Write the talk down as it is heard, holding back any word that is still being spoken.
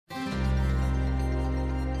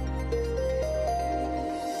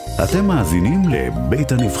אתם מאזינים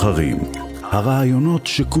לבית הנבחרים, הרעיונות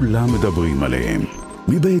שכולם מדברים עליהם,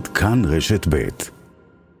 מבית כאן רשת בית.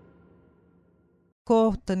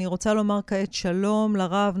 אני רוצה לומר כעת שלום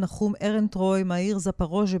לרב נחום ערנטרוי מהעיר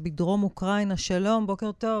זפרוז'ה בדרום אוקראינה. שלום,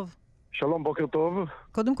 בוקר טוב. שלום, בוקר טוב.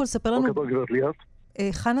 קודם כל ספר לנו... בוקר טוב, גברת ליאת.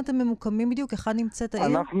 היכן אתם ממוקמים בדיוק? היכן נמצאת העיר?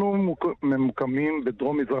 אנחנו ממוקמים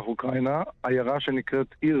בדרום מזרח אוקראינה, עיירה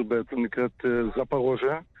שנקראת עיר בעצם, נקראת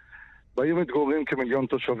זפרוז'ה. בעיר מתגוררים כמיליון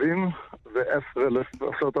תושבים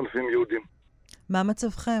ו10,000 יהודים. מה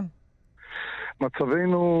מצבכם?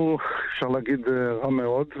 מצבנו, אפשר להגיד, רע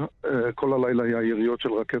מאוד. כל הלילה היה יריות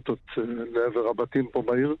של רקטות לעבר הבתים פה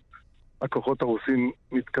בעיר. הכוחות הרוסים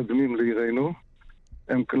מתקדמים לעירנו.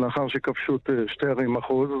 הם לאחר שכבשו את שתי ערים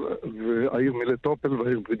מחוז, והעיר מילטופל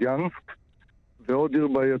והעיר ברידיאנסק, ועוד עיר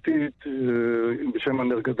בעייתית בשם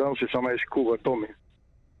הנרגדר, ששם יש כור אטומי.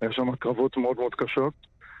 היה שם קרבות מאוד מאוד קשות.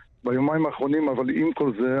 ביומיים האחרונים, אבל עם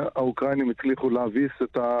כל זה, האוקראינים הצליחו להביס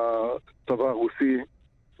את הצבא הרוסי,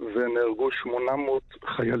 ונהרגו 800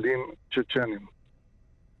 חיילים צ'צ'נים.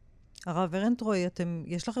 הרב ערנטרוי,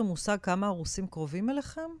 יש לכם מושג כמה הרוסים קרובים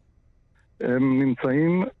אליכם? הם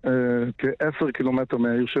נמצאים כ10 קילומטר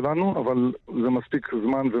מהעיר שלנו, אבל זה מספיק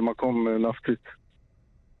זמן ומקום להפציץ.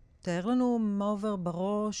 תאר לנו מה עובר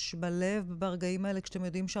בראש, בלב, ברגעים האלה, כשאתם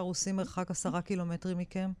יודעים שהרוסים מרחק 10 קילומטרים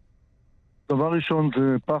מכם? דבר ראשון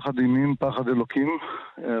זה פחד אימים, פחד אלוקים.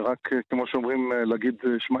 רק כמו שאומרים, להגיד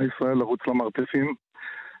שמע ישראל, לרוץ למרתפים.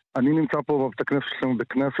 אני נמצא פה בבית הכנסת שלנו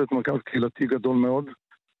בכנסת, מרכז קהילתי גדול מאוד,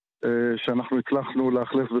 שאנחנו הצלחנו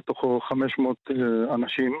לאכלס בתוכו 500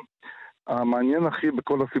 אנשים. המעניין הכי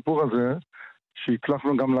בכל הסיפור הזה,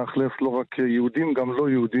 שהצלחנו גם לאכלס לא רק יהודים, גם לא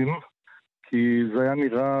יהודים, כי זה היה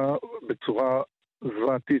נראה בצורה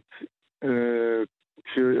זוועתית.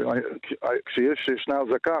 כשישנה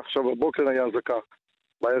אזעקה, עכשיו בבוקר היה אזעקה,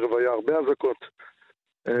 בערב היה הרבה אזעקות.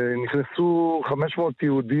 נכנסו 500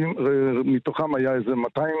 יהודים, מתוכם היה איזה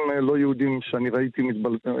 200 לא יהודים שאני ראיתי,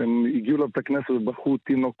 הם הגיעו לבית הכנסת ובחרו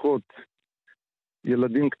תינוקות,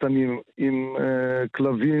 ילדים קטנים עם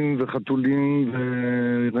כלבים וחתולים,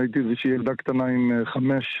 וראיתי איזושהי ילדה קטנה עם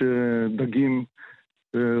 5 דגים,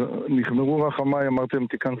 נחמרו רחמיי, אמרתם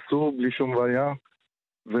תיכנסו בלי שום בעיה,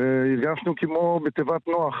 והרגשנו כמו בתיבת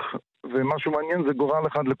נוח, ומשהו מעניין זה גורל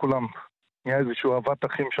אחד לכולם, היה איזשהו אהבת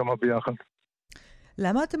אחים שם ביחד.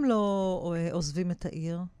 למה אתם לא עוזבים את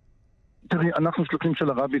העיר? תראי, אנחנו שלוחים של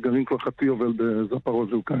הרבי, גרים כבר חצי יובל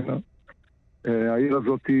בזפרוז'ה אוקראינה. העיר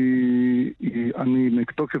הזאת אני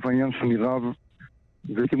מתוקף העניין שאני רב,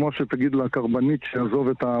 זה כמו שתגיד לה קברניט שעזוב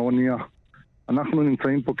את האונייה. אנחנו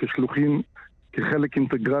נמצאים פה כשלוחים, כחלק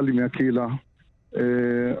אינטגרלי מהקהילה.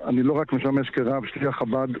 אני לא רק משמש כרב, שליח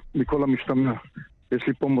חב"ד מכל המשתמע. יש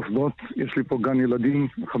לי פה מוסדות, יש לי פה גן ילדים,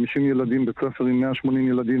 50 ילדים, בית ספר עם 180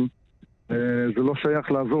 ילדים. זה לא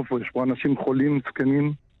שייך לעזוב פה, יש פה אנשים חולים,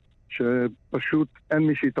 זקנים, שפשוט אין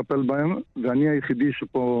מי שיטפל בהם, ואני היחידי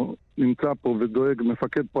שפה נמצא פה ודואג,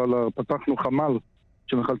 מפקד פה פתחנו חמ"ל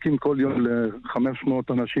שמחלקים כל יום ל-500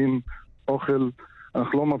 אנשים אוכל.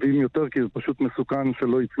 אנחנו לא מביאים יותר כי זה פשוט מסוכן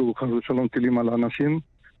שלא יצאו חס ושלום טילים על האנשים,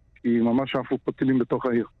 כי ממש עפו פה טילים בתוך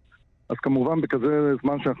העיר. אז כמובן בכזה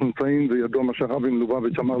זמן שאנחנו נמצאים, זה ידוע מה שהרב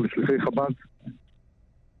מלובביץ' אמר לשליחי חב"ד,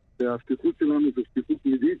 והשליחות שלנו זה שליחות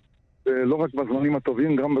תמידית, ולא רק בזמנים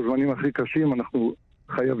הטובים, גם בזמנים הכי קשים, אנחנו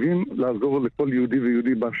חייבים לעזור לכל יהודי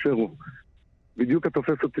ויהודי באשר הוא. בדיוק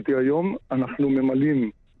התופסת איתי היום, אנחנו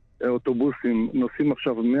ממלאים אוטובוסים, נוסעים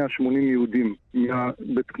עכשיו 180 יהודים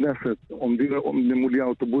מהבית כנסת, עומדים מולי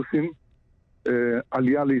האוטובוסים,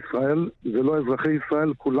 עלייה לישראל, זה לא אזרחי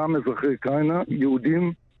ישראל, כולם אזרחי אוקראינה,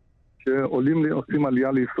 יהודים שעושים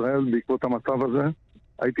עלייה לישראל בעקבות המצב הזה.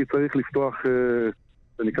 הייתי צריך לפתוח,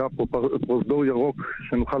 זה נקרא פרוזדור ירוק,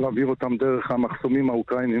 שנוכל להעביר אותם דרך המחסומים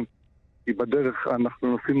האוקראינים, כי בדרך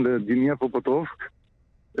אנחנו נוסעים לדנייפרופטרובסק,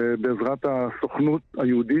 בעזרת הסוכנות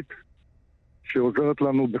היהודית, שעוזרת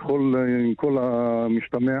לנו עם כל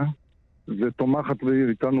המשתמע, ותומכת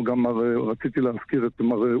איתנו גם, רציתי להזכיר את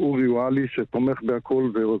מר אורי יואלי, שתומך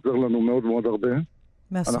בהכל ועוזר לנו מאוד מאוד הרבה.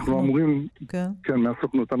 מהסוכנות. אנחנו אמורים, כן,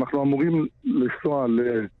 מהסוכנות. אנחנו אמורים לנסוע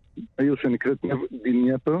לעיר שנקראת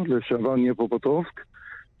דנייפר, לשעבר דנייפרופטרובסק.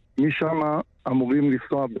 משם אמורים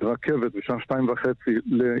לנסוע ברכבת בשעה 2:30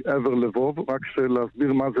 לעבר לבוב, רק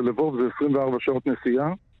להסביר מה זה לבוב, זה 24 שעות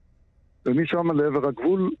נסיעה. ומשם לעבר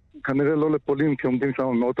הגבול, כנראה לא לפולין, כי עומדים שם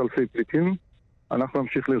מאות אלפי פליטים. אנחנו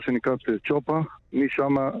נמשיך לעיר שנקראת צ'ופה,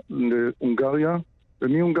 משם להונגריה,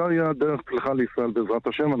 ומהונגריה דרך צלחה לישראל בעזרת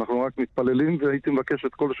השם. אנחנו רק מתפללים, והייתי מבקש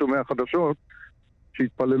את כל שומעי החדשות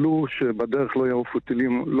שהתפללו שבדרך לא יעופו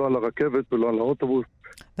טילים לא על הרכבת ולא על האוטובוס.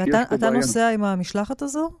 ואתה נוסע עם המשלחת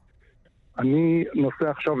הזו? אני נוסע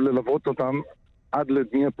עכשיו ללוות אותם עד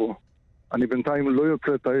לדניפרו. אני בינתיים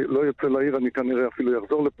לא יוצא לעיר, אני כנראה אפילו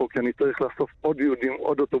יחזור לפה, כי אני צריך לאסוף עוד יהודים,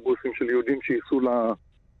 עוד אוטובוסים של יהודים שייסעו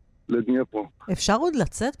לדניפרו. אפשר עוד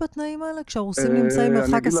לצאת בתנאים האלה, כשהרוסים נמצאים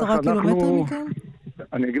מרחק 10 קילומטר מכם?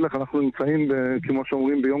 אני אגיד לך, אנחנו נמצאים, כמו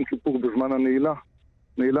שאומרים, ביום כיפור בזמן הנעילה,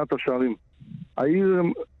 נעילת השערים.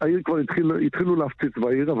 העיר כבר התחילו להפציץ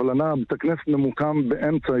בעיר, אבל בית הכנסת ממוקם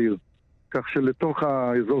באמצע העיר. כך שלתוך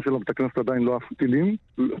האזור של הבית הכנסת עדיין לא עפו טילים,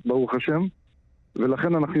 ברוך השם.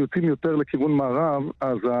 ולכן אנחנו יוצאים יותר לכיוון מערב,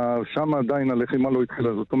 אז שם עדיין הלחימה לא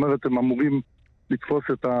התחילה. זאת אומרת, הם אמורים לתפוס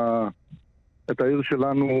את העיר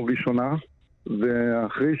שלנו ראשונה,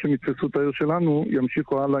 ואחרי שהם יתפסו את העיר שלנו,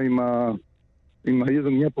 ימשיכו הלאה עם העיר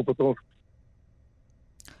דניפרופטרובסק.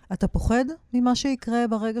 אתה פוחד ממה שיקרה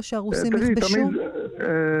ברגע שהרוסים יכבשו? תמיד,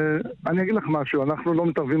 אני אגיד לך משהו, אנחנו לא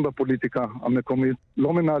מתערבים בפוליטיקה המקומית,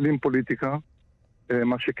 לא מנהלים פוליטיקה.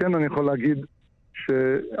 מה שכן אני יכול להגיד,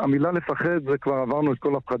 שהמילה לפחד זה כבר עברנו את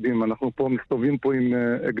כל הפחדים. אנחנו פה מסתובבים פה עם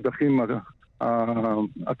אקדחים,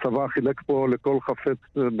 הצבא חילק פה לכל חפץ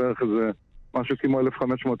בערך איזה משהו כמו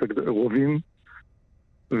 1,500 רובים.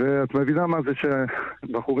 ואת מבינה מה זה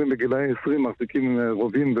שבחורים בגילאי 20 מחזיקים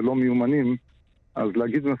רובים ולא מיומנים, אז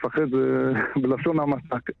להגיד מפחד זה בלשון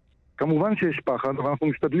המעטה. כמובן שיש פחד, אבל אנחנו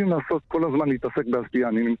משתדלים לעשות כל הזמן להתעסק בעשייה.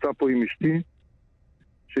 אני נמצא פה עם אשתי,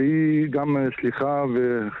 שהיא גם שליחה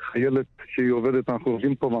וחיילת שהיא עובדת, אנחנו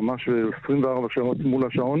עובדים פה ממש 24 שעות מול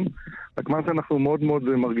השעון. רק מה שאנחנו מאוד מאוד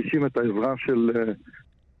מרגישים את העזרה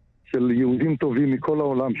של יהודים טובים מכל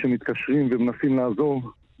העולם שמתקשרים ומנסים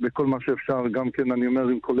לעזור בכל מה שאפשר, גם כן אני אומר,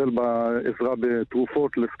 כולל בעזרה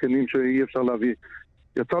בתרופות לסקנים שאי אפשר להביא.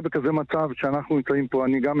 יצא בכזה מצב שאנחנו נמצאים פה,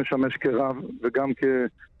 אני גם משמש כרב וגם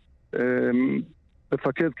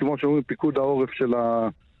כמפקד, כמו שאומרים, פיקוד העורף של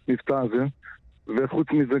המבצע הזה. וחוץ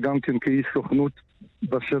מזה גם כן כאיש סוכנות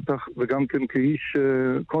בשטח וגם כן כאיש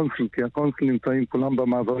קונסול, כי הקונסול נמצאים כולם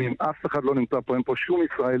במעברים. אף אחד לא נמצא פה, אין פה שום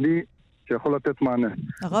ישראלי שיכול לתת מענה.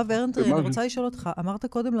 הרב ערנטרוי, אני רוצה לשאול אותך, אמרת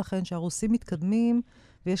קודם לכן שהרוסים מתקדמים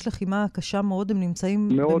ויש לחימה קשה מאוד, הם נמצאים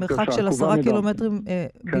במרחק של 10 קילומטרים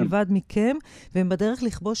בלבד מכם, והם בדרך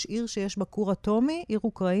לכבוש עיר שיש בה כור אטומי, עיר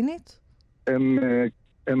אוקראינית?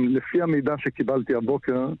 הם לפי המידע שקיבלתי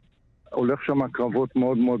הבוקר, הולך שם קרבות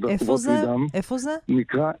מאוד מאוד עקובות מדם. איפה זה?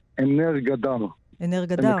 נקרא אנרגדר.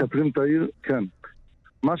 אנרגדר. הם מקטרים את העיר, כן.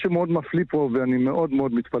 מה שמאוד מפליא פה, ואני מאוד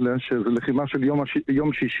מאוד מתפלא, שזה לחימה של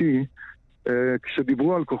יום שישי,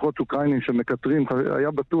 כשדיברו על כוחות אוקראינים שמקטרים,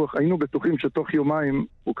 היינו בטוחים שתוך יומיים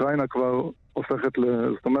אוקראינה כבר הופכת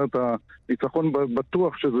זאת אומרת, הניצחון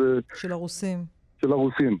בטוח שזה... של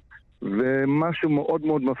הרוסים. ומשהו מאוד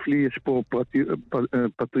מאוד מפליא, יש פה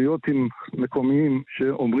פטריוטים מקומיים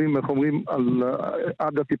שאומרים, איך אומרים,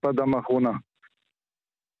 עד הטיפה דם האחרונה.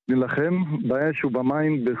 נלחם באש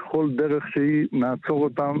ובמים בכל דרך שהיא, נעצור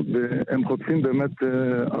אותם, והם חוטפים באמת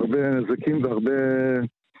הרבה נזקים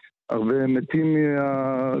והרבה מתים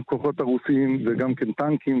מהכוחות הרוסיים, וגם כן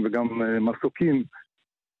טנקים וגם מסוקים.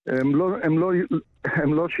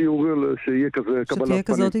 הם לא שיעורי שיהיה כזה קבלת פנים. שתהיה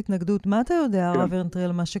כזאת התנגדות. מה אתה יודע, הרב ערנטרוי,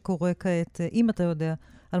 על מה שקורה כעת, אם אתה יודע,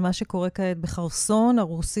 על מה שקורה כעת בחרסון?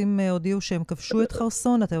 הרוסים הודיעו שהם כבשו את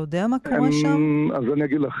חרסון, אתה יודע מה קורה שם? אז אני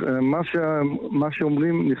אגיד לך, מה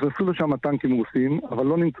שאומרים, נכנסו לשם הטנקים רוסים, אבל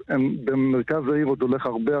במרכז העיר עוד הולך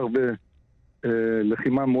הרבה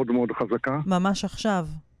לחימה מאוד מאוד חזקה. ממש עכשיו?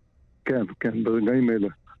 כן, ברגעים אלה.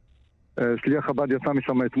 שליח חב"ד יצא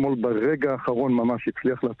משם אתמול ברגע האחרון ממש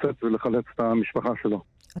הצליח לצאת ולחלץ את המשפחה שלו.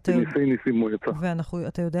 ניסים הוא יצא.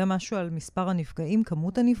 ואתה יודע משהו על מספר הנפגעים,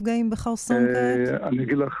 כמות הנפגעים בחרסון כעת? אני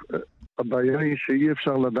אגיד לך, הבעיה היא שאי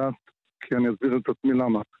אפשר לדעת, כי אני אסביר את עצמי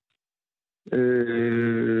למה.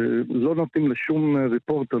 לא נותנים לשום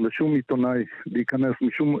ריפורטר, לשום עיתונאי להיכנס,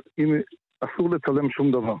 אסור לצלם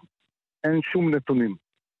שום דבר. אין שום נתונים.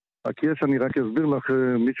 אני רק אסביר לך,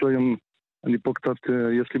 מישהו היום, אני פה קצת,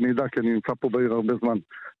 יש לי מידע, כי אני נמצא פה בעיר הרבה זמן.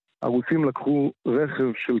 הרוסים לקחו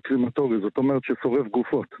רכב של קרימטורי, זאת אומרת ששורף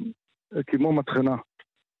גופות, כמו מטחנה.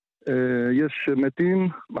 יש מתים,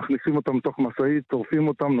 מכניסים אותם תוך מסעית, צורפים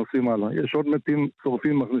אותם, נוסעים הלאה. יש עוד מתים,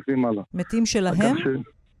 צורפים, מכניסים הלאה. מתים שלהם?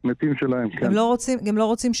 מתים שלהם, כן. הם לא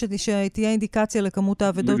רוצים שתהיה אינדיקציה לכמות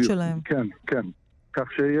העבדות שלהם. כן.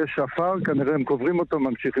 כך שיש שפר, כנראה הם קוברים אותם,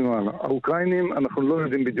 ממשיכים הלאה. האוקראינים, אנחנו לא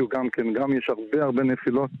יודעים בדיוק גם כן, גם יש הרבה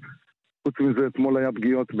נפילות. חוץ מזה, אתמול היה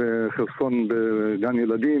פגיעות בחרסון בגן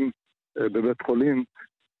ילדים, בבית חולים.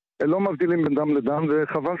 לא מבדילים בין דם לדם,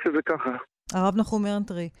 וחבל שזה ככה. הרב נחום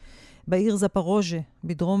ערנטרוי, בעיר זפרוז'ה,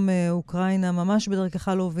 בדרום אוקראינה, ממש בדרכך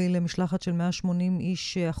להוביל למשלחת של 180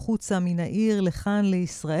 איש החוצה מן העיר לכאן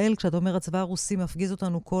לישראל. כשאתה אומר הצבא הרוסי מפגיז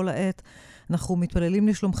אותנו כל העת, אנחנו מתפללים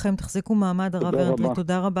לשלומכם, תחזיקו מעמד, הרב ערנטרוי,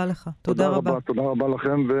 תודה רבה לך. תודה רבה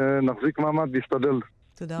לכם, ונחזיק מעמד להשתדל.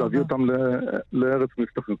 להביא אותם לארץ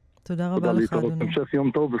מבטחים. תודה רבה לך, אדוני. המשך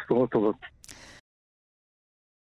יום טוב ובשורות טובות.